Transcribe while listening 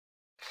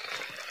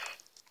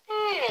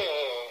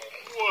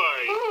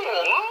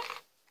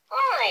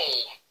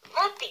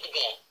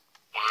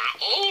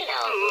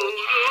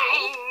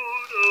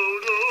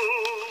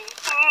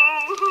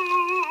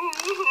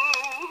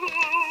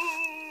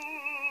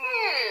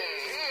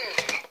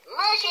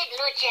Может,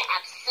 лучше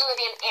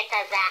обсудим это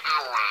за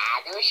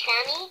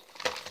оладушками?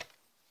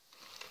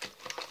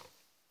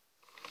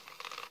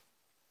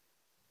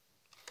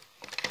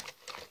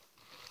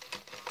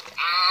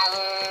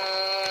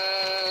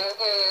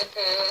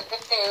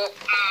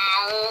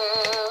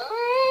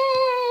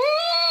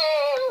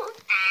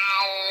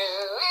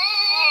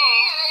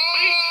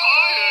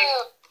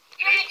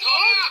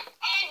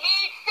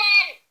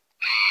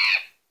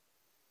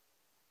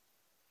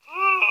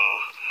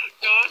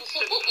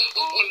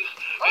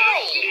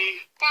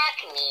 Ой, так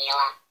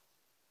мило.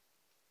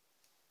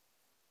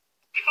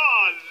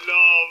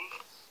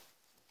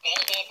 They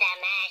did the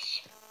mash.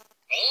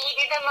 They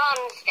did the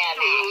monster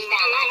mash,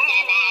 the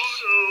monster mash.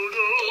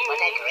 It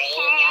was a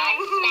graveyard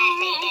smash,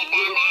 they did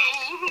the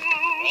mash.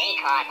 They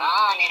caught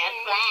on in a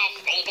flash,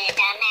 they did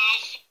the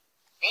mash.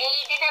 They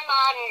did the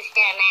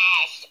monster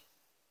mash.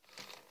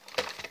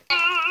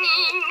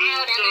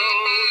 Out of my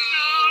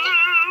mind,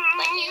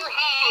 but you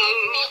had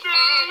me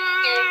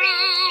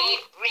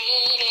underrated,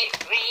 rated.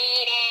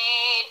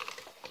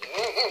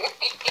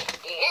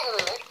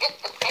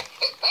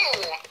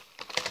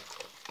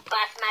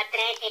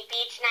 Посмотреть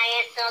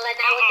эпичное соло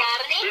на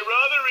ударник? We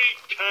rather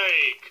eat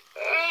cake.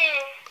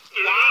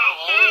 Я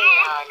ее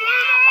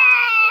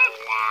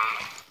набавила.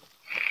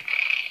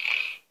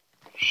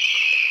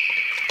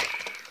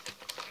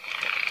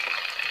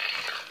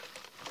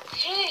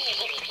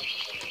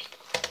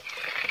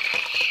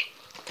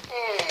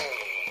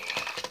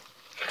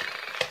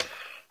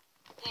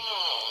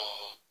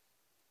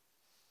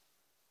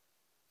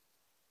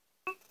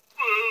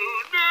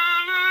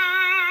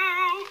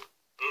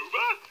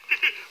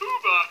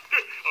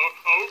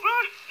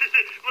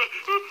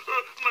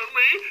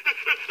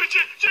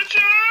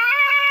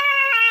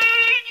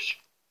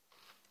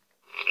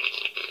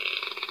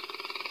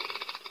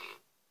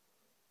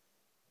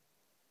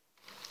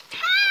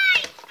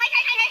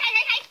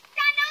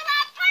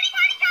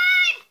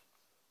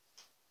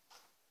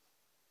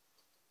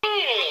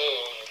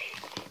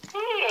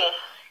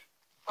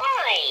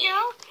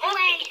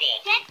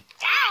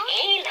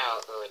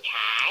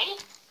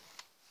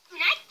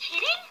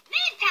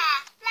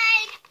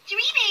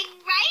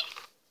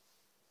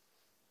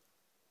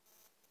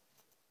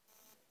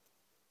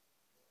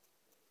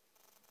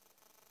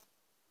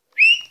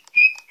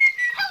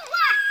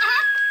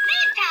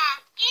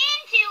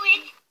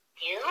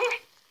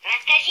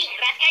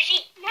 Расскажи,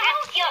 как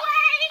все.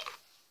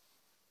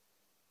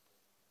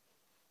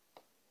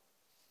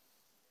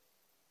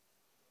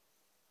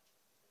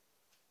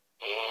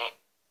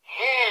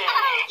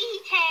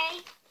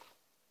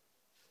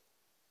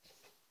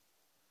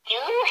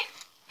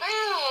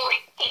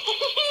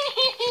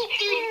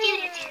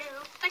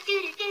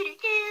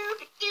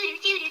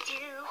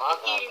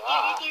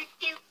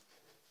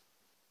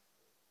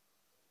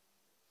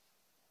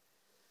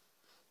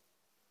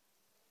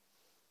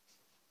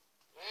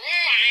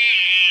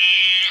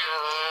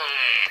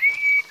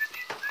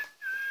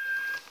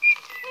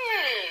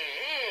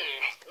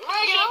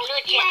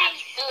 Лучше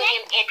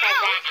обсудим это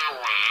за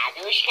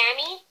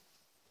оладушками.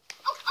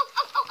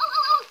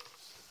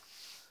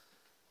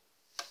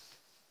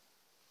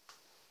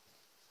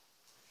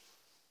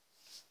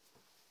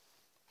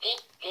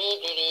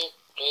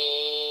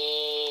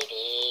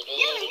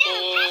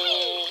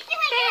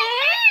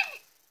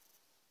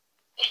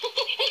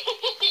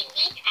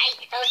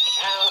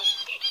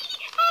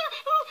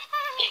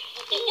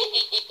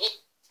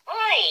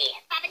 Ой,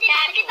 так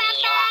мило.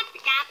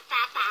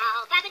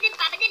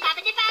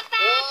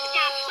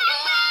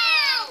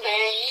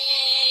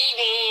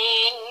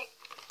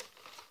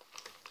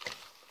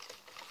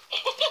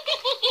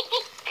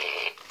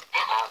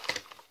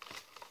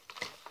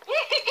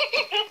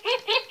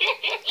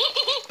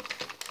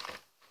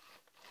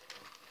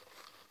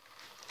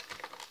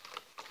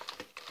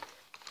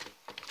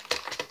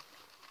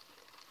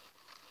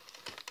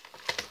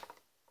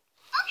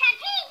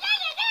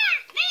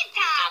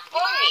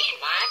 Помнишь,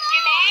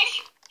 Monster Mash?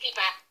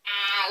 Типа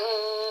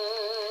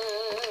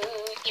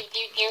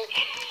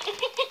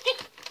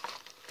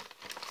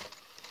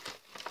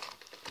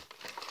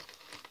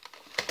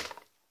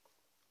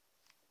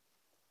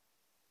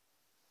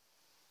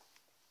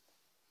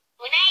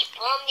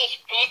Помнишь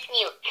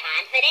песню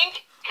Confident?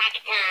 Как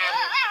там?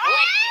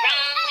 What's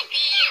wrong with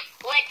Bean?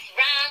 What's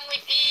wrong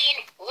with Bean?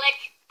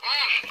 What's...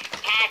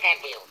 я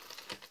забыл.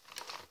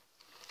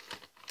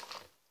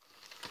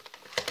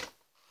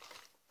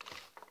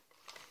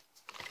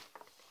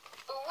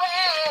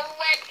 Whoa,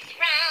 what's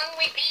wrong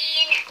with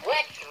Bean?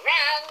 What's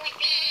wrong with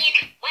Bean?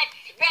 What's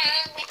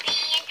wrong with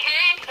being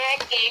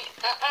confident?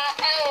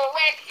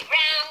 What's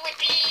wrong with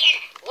Bean?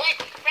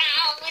 What's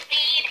wrong with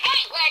Bean?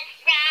 Hey, what's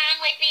wrong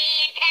with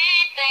being confident?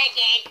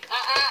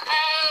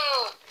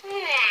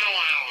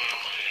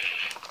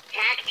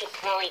 Так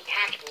тепло и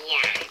так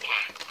мягко,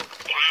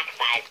 как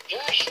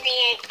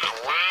воздушные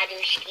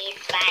оладушки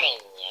с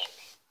вареньем.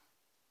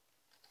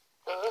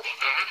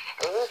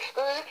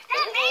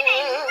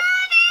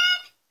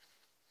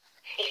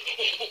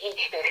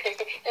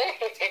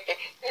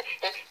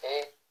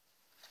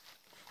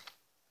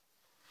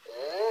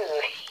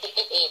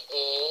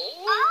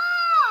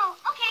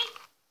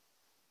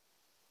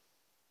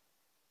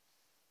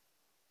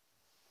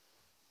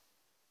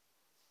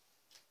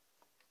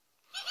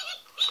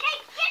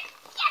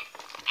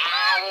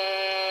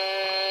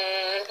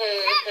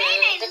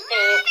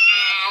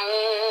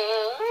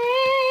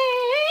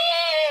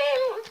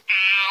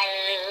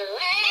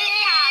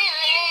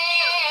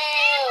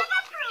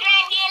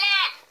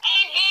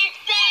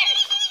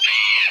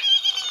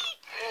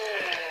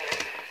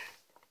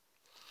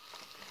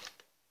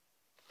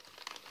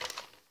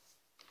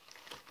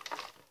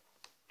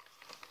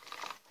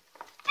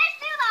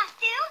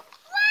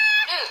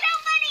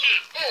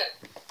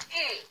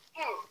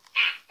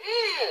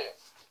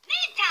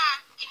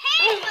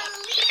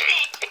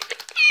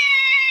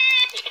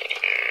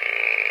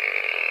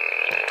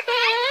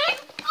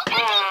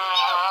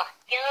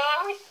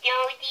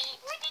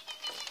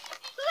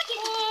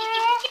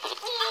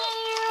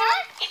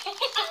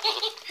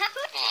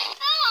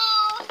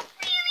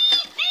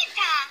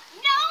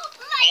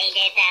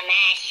 Monster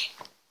Mash.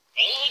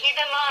 They did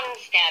the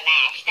Monster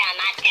Mash, the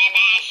Monster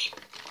Mash.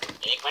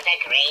 It was a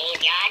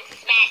graveyard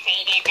smash,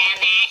 they did the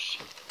mash.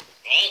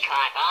 They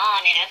caught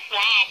on in a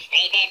flash,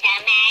 they did the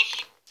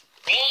mash.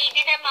 They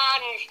did the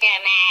Monster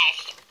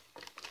Mash.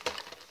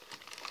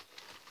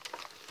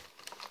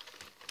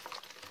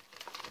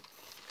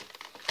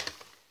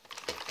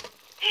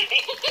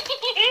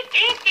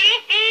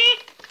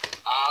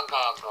 Oh,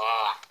 go, go.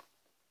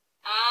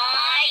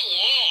 Oh,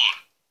 yeah.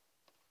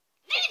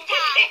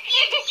 Linda,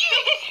 it's you.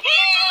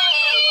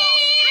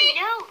 I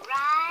know,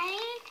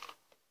 right?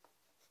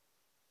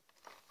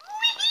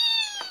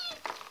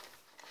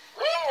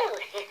 Woo!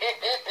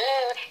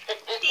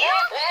 Oh,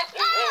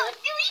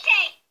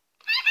 Delete.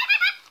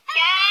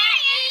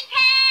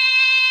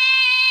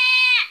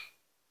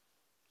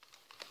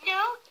 No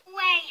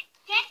way.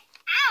 Get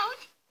out.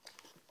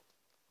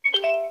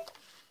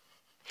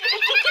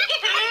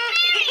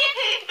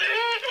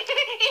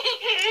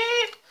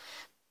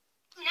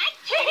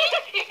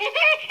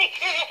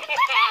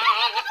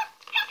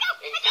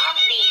 The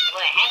zombies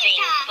were having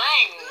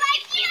fun.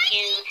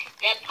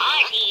 The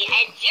party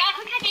had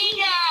just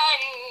begun.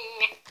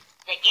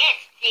 The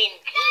guests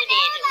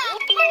included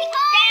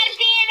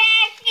Furby and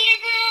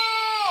Askew.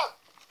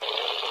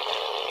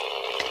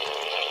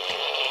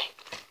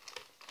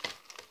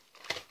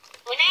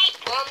 When I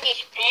told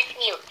this person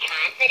you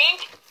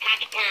confident,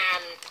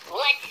 Kaktam,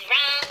 what's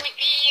wrong with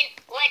being?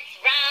 What's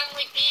wrong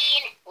with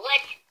being?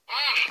 What's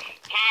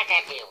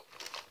Kazadu?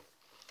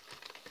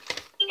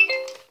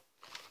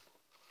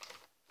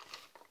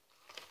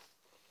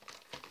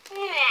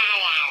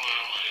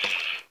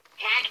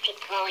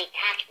 Tactically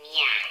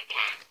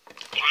takmiaka.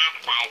 Как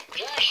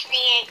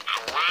воздушные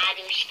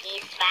оладушки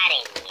с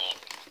вареньем.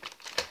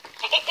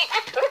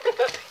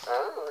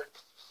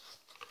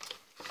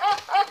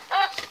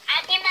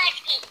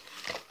 Обнимашки.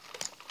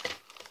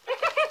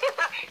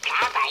 Ка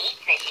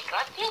боится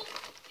щекотки?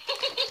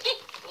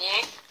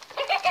 Нет.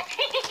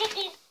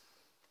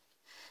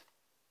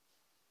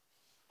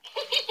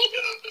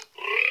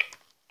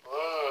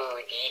 Ooh,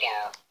 Dito.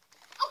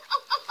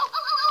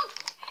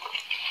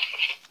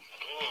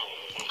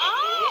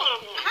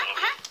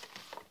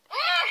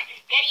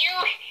 Garyu,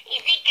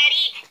 is it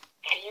Garit?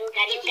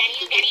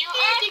 Garyu,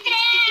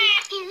 Ostra!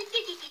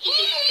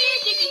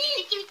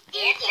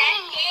 It's a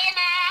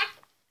Emma!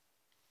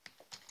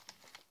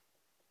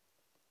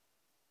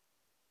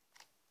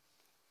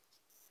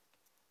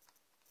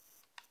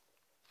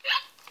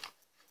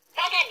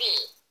 Pagadi,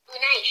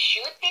 unai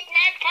shoot it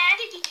not cut?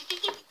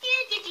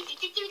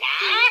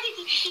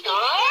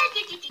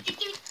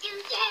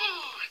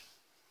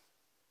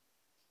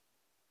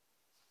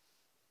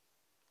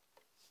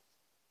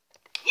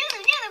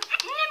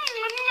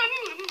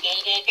 They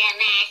did the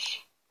mash.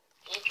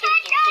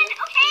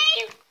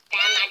 Okay. The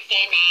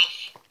Monster Mash.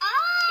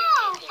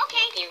 Oh,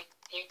 okay.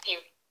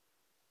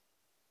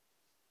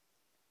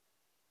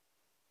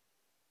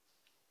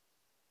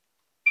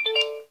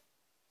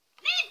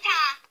 Linda,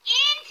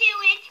 into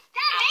it.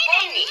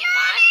 Polish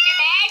Monster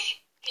Mash?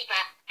 Tipo,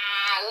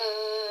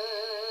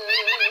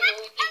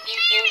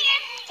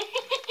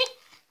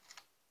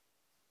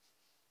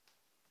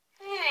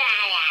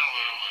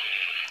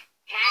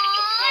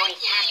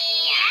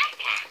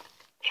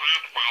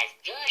 Как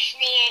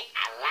воздушные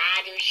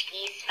оладушки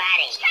с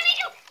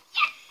вареньем.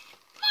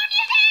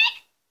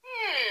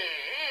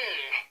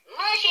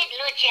 Может,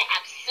 лучше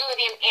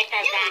обсудим это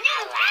за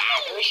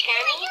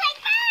оладушками?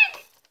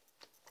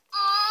 О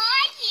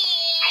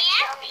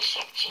чем мы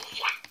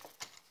шепчемся?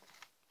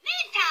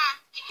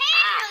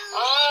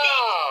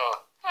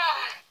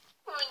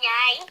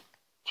 Уняй.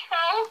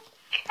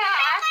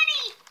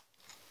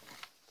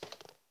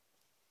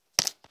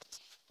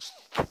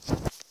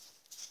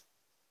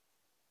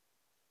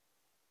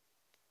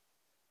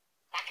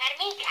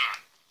 Покорми-ка,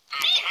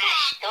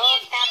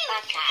 что-то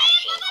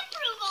покажет.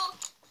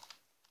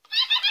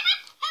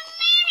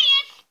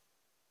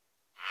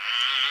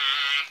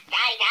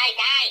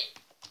 Дай.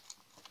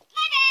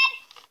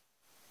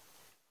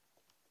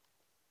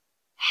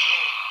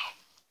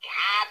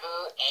 Кабу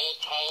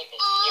эй-кей,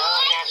 все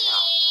равно.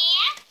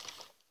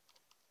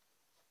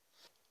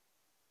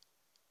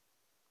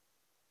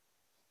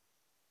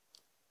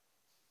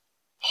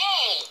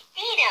 Эй,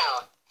 Dito,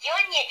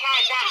 сегодня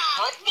казах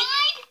хостик?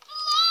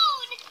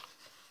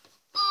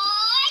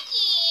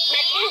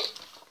 Смотри,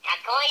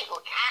 какой у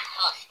Ка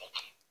хостик.